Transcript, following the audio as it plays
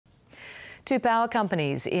Two power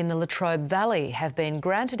companies in the Latrobe Valley have been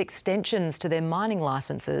granted extensions to their mining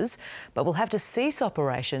licences, but will have to cease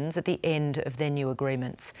operations at the end of their new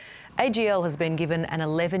agreements. AGL has been given an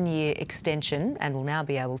 11-year extension and will now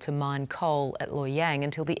be able to mine coal at Loy Yang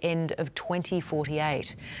until the end of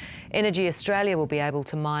 2048. Energy Australia will be able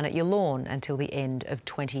to mine at Yallourn until the end of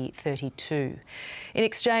 2032. In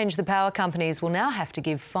exchange, the power companies will now have to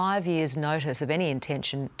give 5 years' notice of any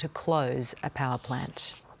intention to close a power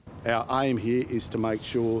plant. Our aim here is to make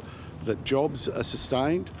sure that jobs are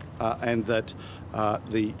sustained and that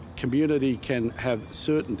the community can have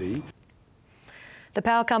certainty. The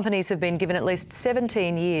power companies have been given at least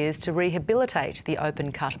 17 years to rehabilitate the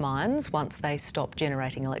open cut mines once they stop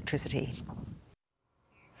generating electricity.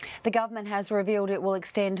 The government has revealed it will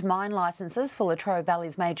extend mine licences for Latrobe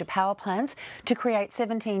Valley's major power plants to create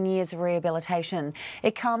 17 years of rehabilitation.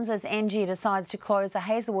 It comes as Engie decides to close the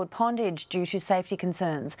Hazelwood pondage due to safety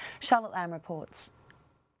concerns. Charlotte Lamb reports.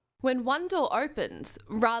 When one door opens,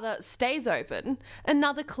 rather stays open,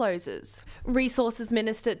 another closes. Resources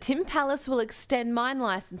Minister Tim Pallas will extend mine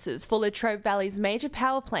licences for Latrobe Valley's major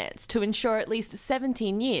power plants to ensure at least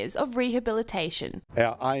 17 years of rehabilitation.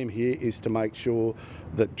 Our aim here is to make sure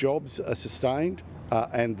that jobs are sustained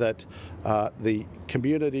and that the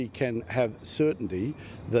community can have certainty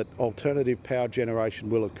that alternative power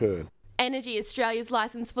generation will occur. Energy Australia's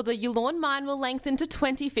licence for the Yallourn mine will lengthen to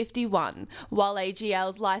 2051, while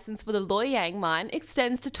AGL's licence for the Loy Yang mine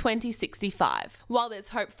extends to 2065. While there's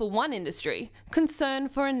hope for one industry, concern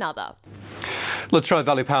for another. Latrobe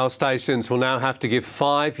Valley power stations will now have to give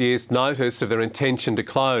 5 years' notice of their intention to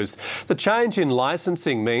close. The change in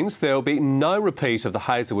licensing means there will be no repeat of the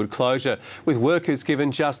Hazelwood closure, with workers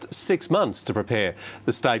given just 6 months to prepare.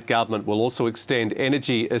 The state government will also extend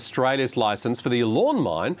Energy Australia's licence for the Yallourn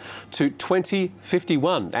mine to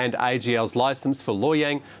 2051 and AGL's licence for Loy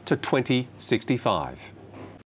Yang to 2065.